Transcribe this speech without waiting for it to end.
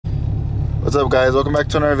What's up, guys? Welcome back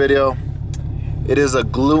to another video. It is a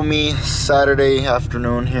gloomy Saturday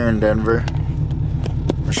afternoon here in Denver.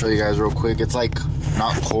 I'll show you guys real quick. It's like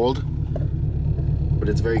not cold, but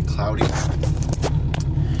it's very cloudy.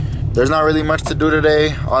 There's not really much to do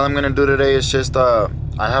today. All I'm gonna do today is just I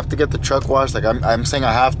have to get the truck washed. Like I'm saying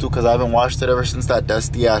I have to because I haven't washed it ever since that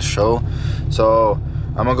dusty ass show. So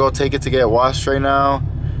I'm gonna go take it to get washed right now,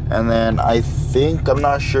 and then I think, I'm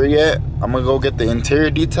not sure yet, I'm gonna go get the interior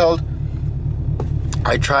detailed.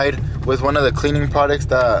 I tried with one of the cleaning products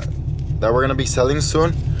that we're gonna be selling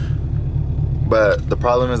soon, but the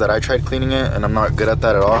problem is that I tried cleaning it and I'm not good at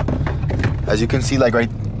that at all. As you can see, like right,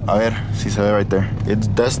 a ver, si se ve right there, it's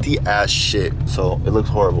dusty as shit, so it looks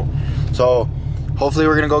horrible. So hopefully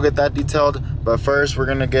we're gonna go get that detailed, but first we're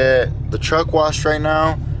gonna get the truck washed right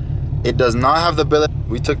now. It does not have the billet.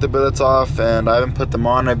 We took the billets off and I haven't put them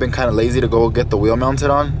on. I've been kind of lazy to go get the wheel mounted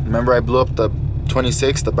on. Remember, I blew up the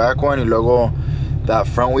 26, the back one, y luego that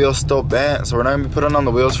front wheel's still bent, so we're not gonna be putting on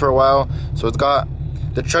the wheels for a while. So it's got,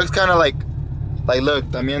 the truck's kind of like look,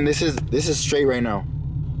 I mean, this is straight right now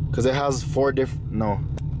because it has it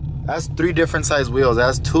has 3 different size wheels. It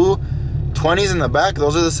has 2 20s in the back,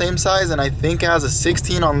 those are the same size, and I think it has a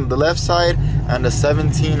 16 on the left side and a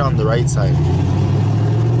 17 on the right side.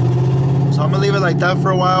 So I'm gonna leave it like that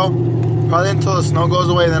for a while, probably until the snow goes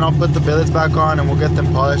away. Then I'll put the billets back on and we'll get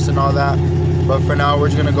them polished and all that. But for now, we're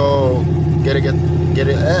just gonna go get it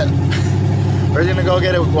we're gonna go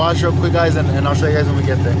get it washed real quick, guys, and I'll show you guys when we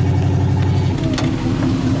get there.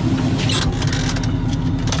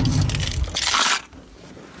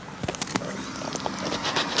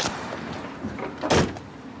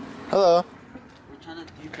 Hello. We're trying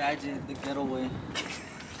to de-badge it, the getaway.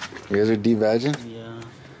 You guys are de-badging? Yeah.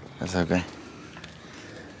 That's okay.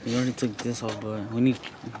 We already took this off, but we need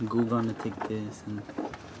Google to take this. And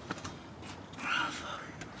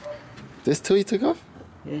This too you took off?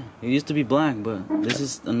 yeah, it used to be black, but this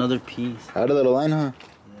is another piece. Out of the line, huh?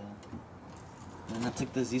 Yeah. And I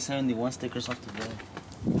took the Z71 stickers off the bed.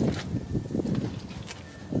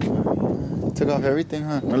 Took off everything,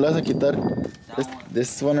 huh? No le vas a quitar.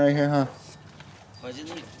 This one right here, huh? But I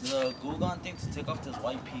just need the Google thing to take off this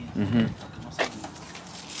white piece.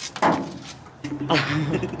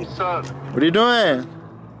 What's up? What are you doing?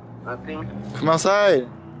 Nothing. Come outside.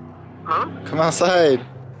 Huh? Come outside.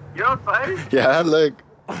 You outside? Yeah, look.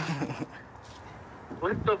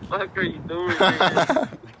 What the fuck are you doing, man?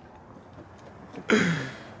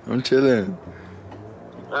 I'm chilling.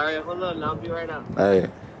 Alright, hold on. I'll be right out. Hey.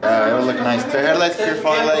 It'll look nice. Clear headlights, clear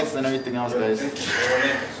fog lights, and everything else, guys.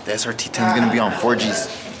 The SRT10 is gonna be on 4Gs.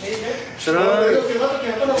 Shut up.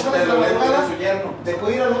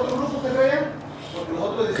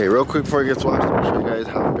 Okay, real quick before it gets washed, I'll show you guys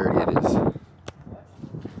how dirty it is.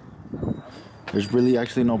 There's really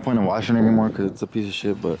actually no point in washing it anymore because it's a piece of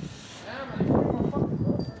shit, but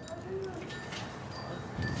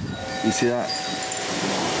you see that?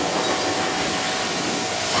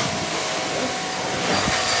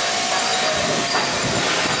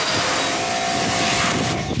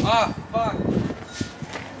 Ah, fuck.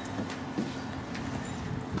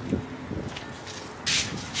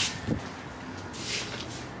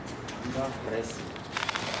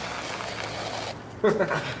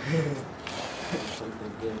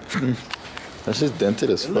 That's just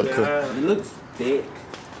dented as fuck. It looks thick.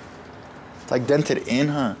 It's like dented in,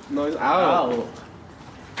 huh? No, it's out.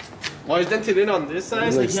 Why is dented in on this side?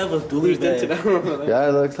 It's like you have a dually bag. dented out. Yeah,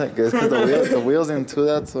 it looks like it's because the wheel's into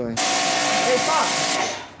that, so. Hey, fuck.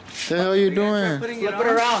 What the hell are you doing? Flip it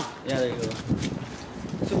around. Yeah, there you go.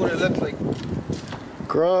 See what it looks like.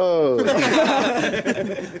 Gross.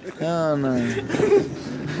 Hell no.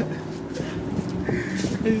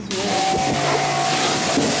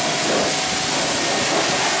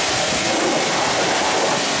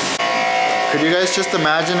 Could you guys just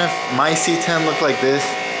imagine if my C10 looked like this?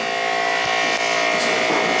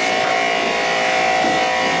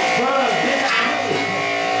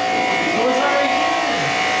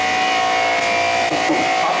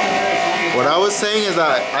 What I was saying is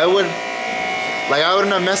that I wouldn't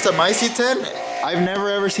have messed up my C10. I've never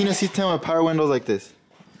ever seen a C10 with power windows like this.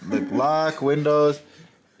 Like lock, windows,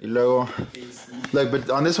 y luego. Look, but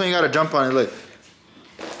on this one you gotta jump on it, look.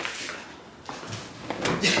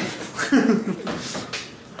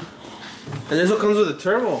 And this one comes with a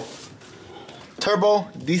turbo. Turbo,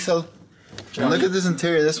 diesel. And look at this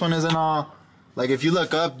interior. This one isn't all, like if you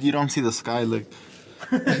look up, you don't see the sky, look.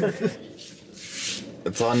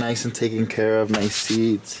 It's all nice and taken care of, nice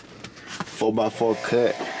seats. 4x4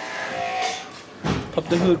 cut. Pop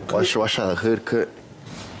the hood. Wash out the hood cut.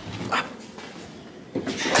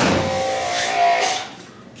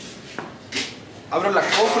 Abra la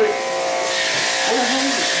cofre.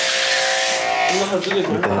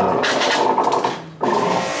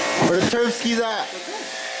 Where the turf skis at?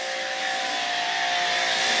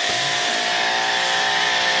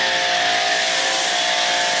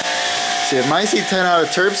 See, if my C10 had a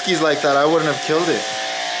turf skis like that, I wouldn't have killed it.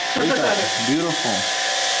 Look at that. Beautiful.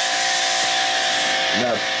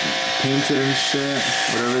 That painted and shit.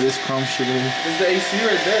 Whatever this chrome shit is. It's the AC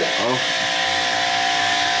right there. Oh.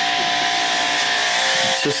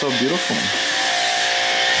 It's just so beautiful.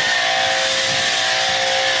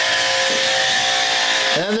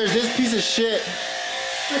 And then there's this piece of shit.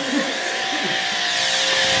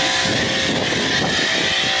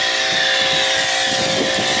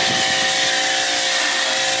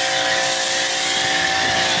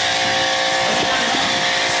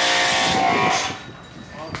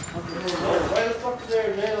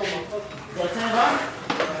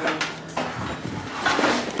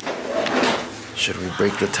 Should we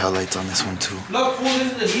break the tail lights on this one too? No, fool,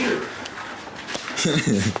 this is the heater. This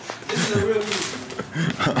is the real heater.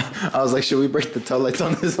 I was like, should we break the tail lights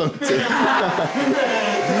on this one too?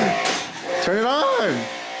 Turn it on!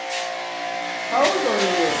 How is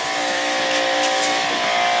it?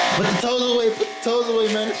 Put the toes away, put the toes away,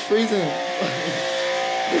 man, it's freezing.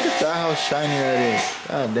 Look at that, how shiny that is.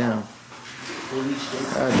 God damn.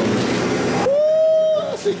 God damn. Woo,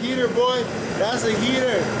 that's a heater, boy. That's a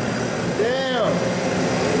heater. Damn.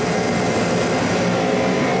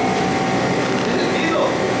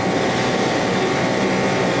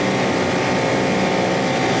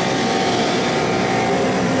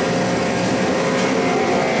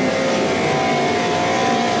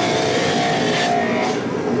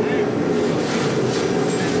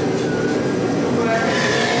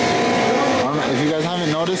 If you guys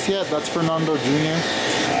haven't noticed yet, that's Fernando Jr.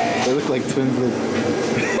 They look like twins.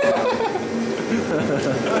 I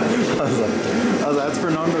was like, that's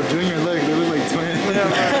Fernando Jr. Look, they look like twins.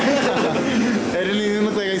 It didn't even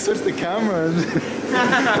look like I switched the camera.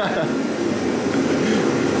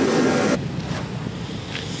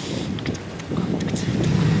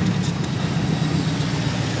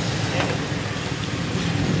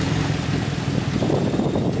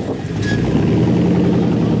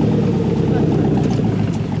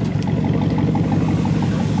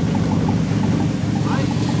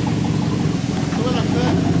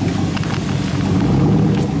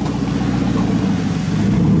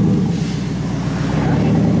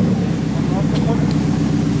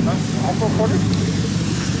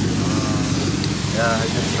 Yeah, I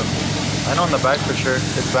guess so. I know in the back for sure.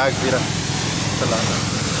 It's back, mira.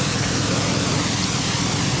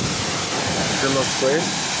 Good little squares.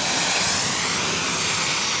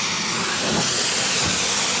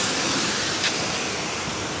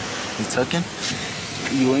 You tucking?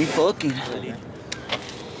 You ain't fucking.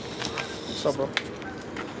 What's up, bro?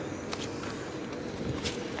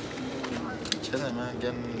 Chilling, man.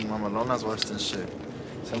 Getting mamalonas worse than shit.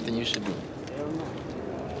 Something you should do. Hell no.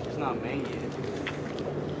 It's not May yet.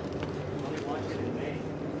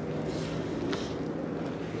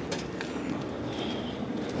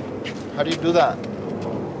 How do you do that?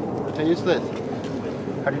 It's useless.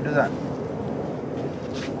 How do you do that?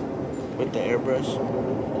 With the airbrush.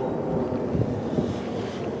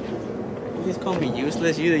 You just call me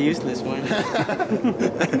useless. You're the useless one.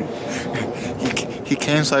 He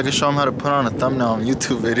came so I could show him how to put on a thumbnail on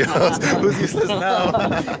YouTube videos. Who's useless now?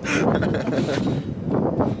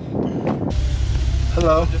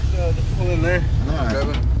 Hello. Just pull in there. Alright. Grab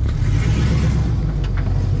it.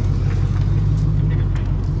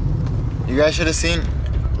 You guys should have seen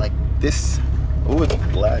like this. Oh, it's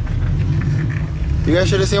black. You guys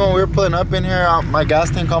should have seen when we were pulling up in here. My gas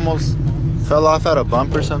tank almost fell off at a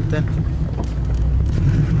bump or something.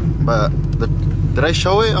 But did I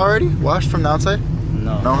show it already? Washed from the outside?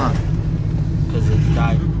 No. No, huh? Because it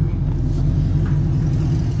died.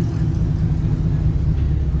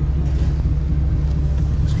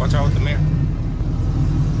 Just watch out with the mirror.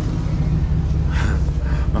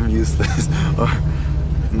 I'm useless.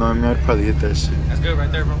 No, I mean, I'd probably hit that shit. That's good right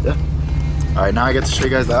there, bro. Yeah. All right, now I get to show you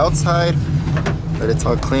guys the outside. That it's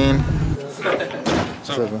all clean.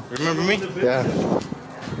 So, remember me? Yeah.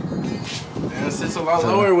 Yeah, it sits a lot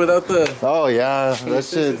lower without the... Oh yeah, that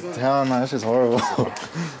shit. Hell no, that shit's horrible.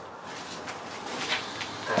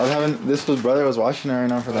 This was brother was washing it right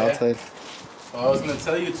now for the outside. Oh, I was gonna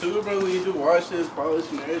tell you too, bro. When you do washes, polish,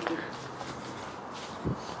 and everything.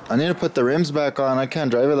 I need to put the rims back on. I can't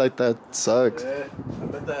drive it like that. It sucks. Yeah, I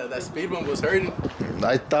bet that speed bump was hurting.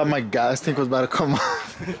 I thought my gas tank was about to come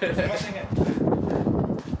off.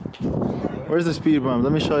 Where's the speed bump?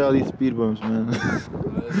 Let me show you all these speed bumps, man.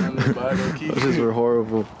 Those just were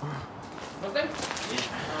horrible.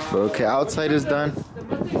 Okay, outside is done.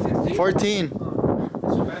 14.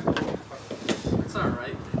 It's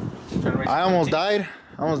alright. I almost died.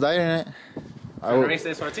 I almost died in it. Can I race the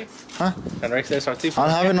SRT? Huh? Can I race the SRT? I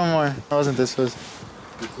don't have it no more. That wasn't this was.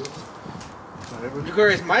 You can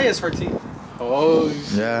race my SRT. Oh,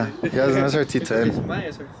 Yeah, he has an SRT10. my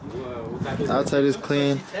SRT. Outside is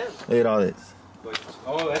clean. Look at all this.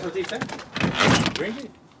 Oh, SRT 10? Bring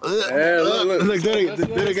it. Yeah, look, do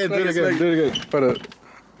it again. Put up.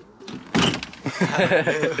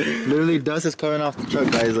 Literally dust is coming off the truck,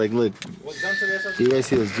 guys. Like, look. What's done to the SRT? Do you guys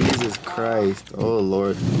see this? Jesus Christ. Oh,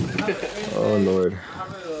 Lord. Oh, Lord.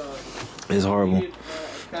 It's horrible.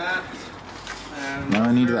 Now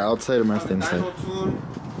I need the outside or the inside.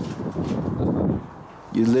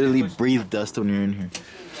 You literally breathe dust when you're in here.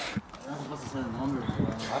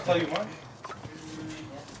 I'll tell you mine.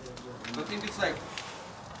 I think it's like,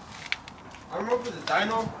 I don't remember the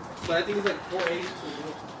dyno, but I think it's like 480 to the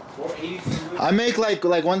wheel. 480 to the wheel. I make like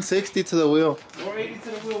 160 to the wheel. 480 to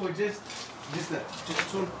the wheel with just a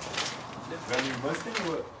tune.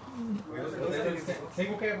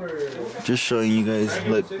 Single cab or? Just showing you guys.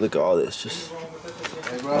 Look at all this. Just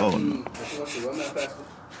oh,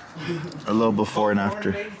 a little before and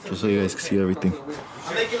after, just so you guys can see everything.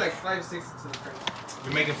 I'm making like 560 to the crane.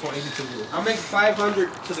 You're making 480 to the wheel. I'm making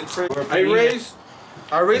 500 to the crane. I raced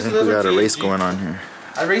I the think we got a SRT race Jeep. going on here.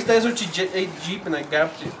 I raced the SRT Jeep and I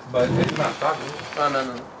gapped it. But it's not stock. No.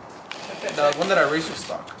 The one that I raced was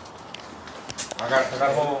stock. I got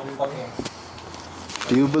a whole fucking.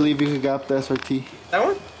 Do you believe you could gap the SRT? That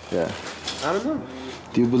one? Yeah. I don't know.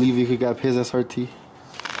 Do you believe you could gap his SRT?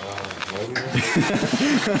 Maybe.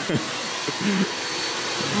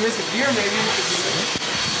 Miss a gear, maybe.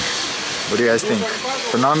 What do you guys think?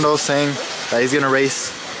 Fernando's saying that he's gonna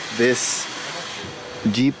race this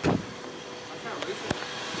Jeep.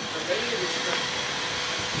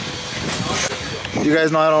 You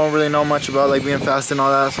guys know I don't really know much about like being fast and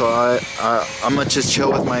all that, so I'm gonna just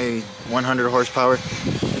chill with my 100 horsepower.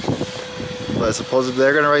 But supposedly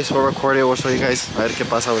they're gonna race for Recordia. We'll show you guys. A ver qué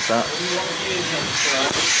pasa with that.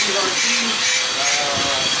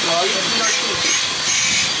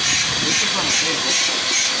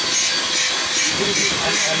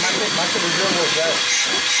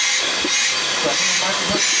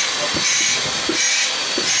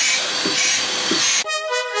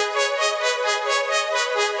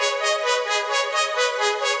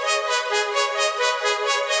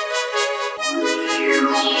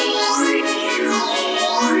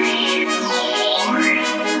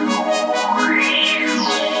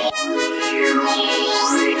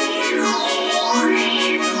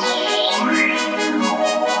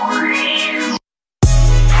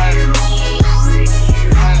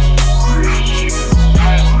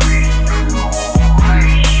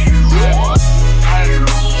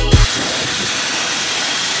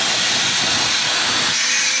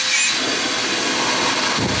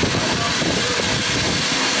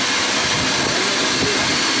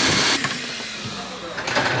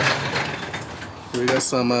 We got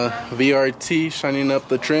some VRT shining up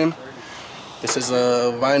the trim. This is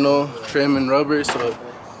a vinyl trim and rubber, so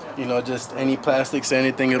you know, just any plastics,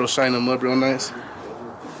 anything, it'll shine them up real nice.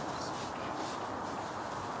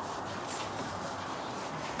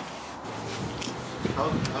 How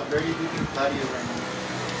dirty do you think Patty is right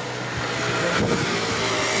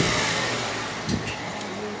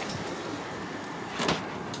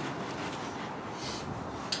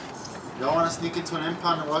now? Y'all want to sneak into an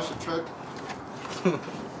impound and wash the truck? What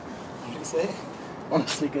did you say? I want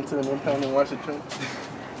to sneak into an impound and wash the trim.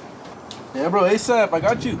 Yeah, bro, ASAP, I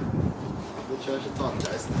got you. Bitch, I should talk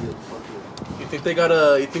guys. You think they got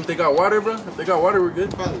water, bro? If they got water, we're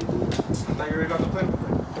good. Probably do. I thought you already got the plan.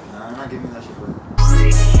 Nah, I'm not giving me that shit, bro.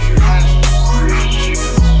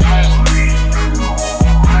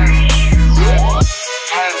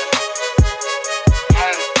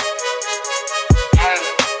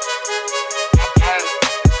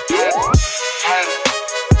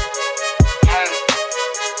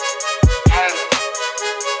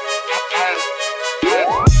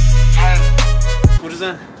 What is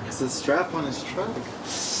that? It's a strap on his truck.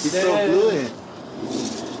 He's so fluid.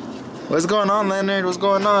 What's going on, Leonard? What's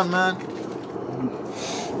going on, man? I'm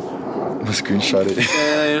gonna screenshot it.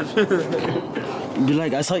 Be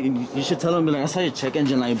like, I saw you. You should tell him. Be like, I saw your check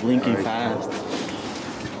engine light blinking fast.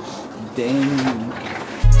 Dang.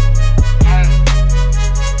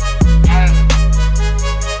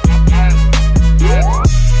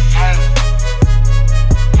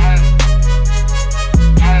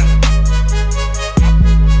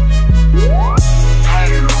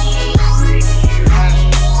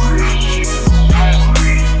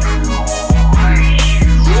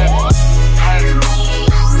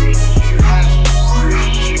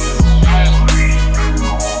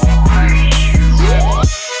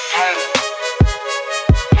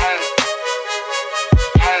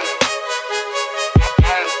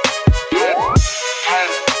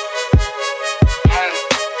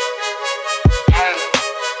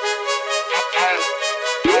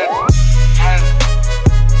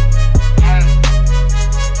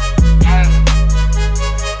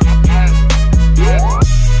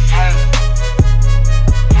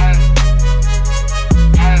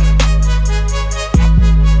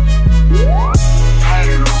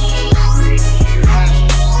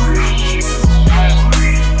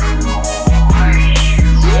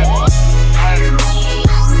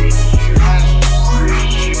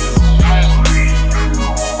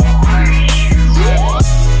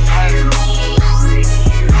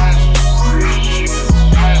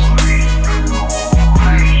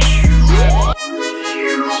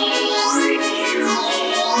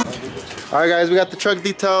 Alright guys, we got the truck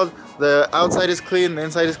detailed. The outside is clean, the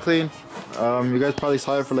inside is clean. You guys probably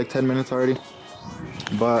saw it for like 10 minutes already.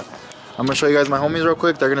 But I'm gonna show you guys my homies real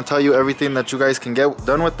quick. They're gonna tell you everything that you guys can get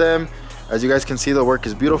done with them. As you guys can see, the work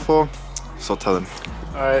is beautiful. So tell them.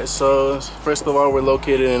 Alright, so first of all, we're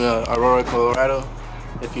located in Aurora, Colorado.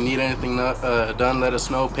 If you need anything done, let us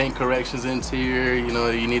know. Paint corrections, interior, you know,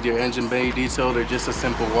 you need your engine bay detailed or just a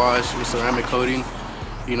simple wash with ceramic coating.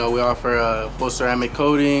 You know, we offer full ceramic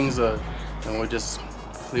coatings and we're just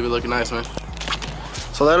leave it looking nice, man.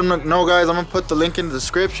 So let them know, guys. I'm gonna put the link in the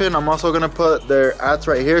description. I'm also gonna put their ads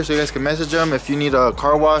right here so you guys can message them. If you need a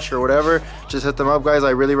car wash or whatever, just hit them up, guys. I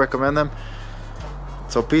really recommend them.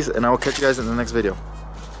 So peace, and I will catch you guys in the next video.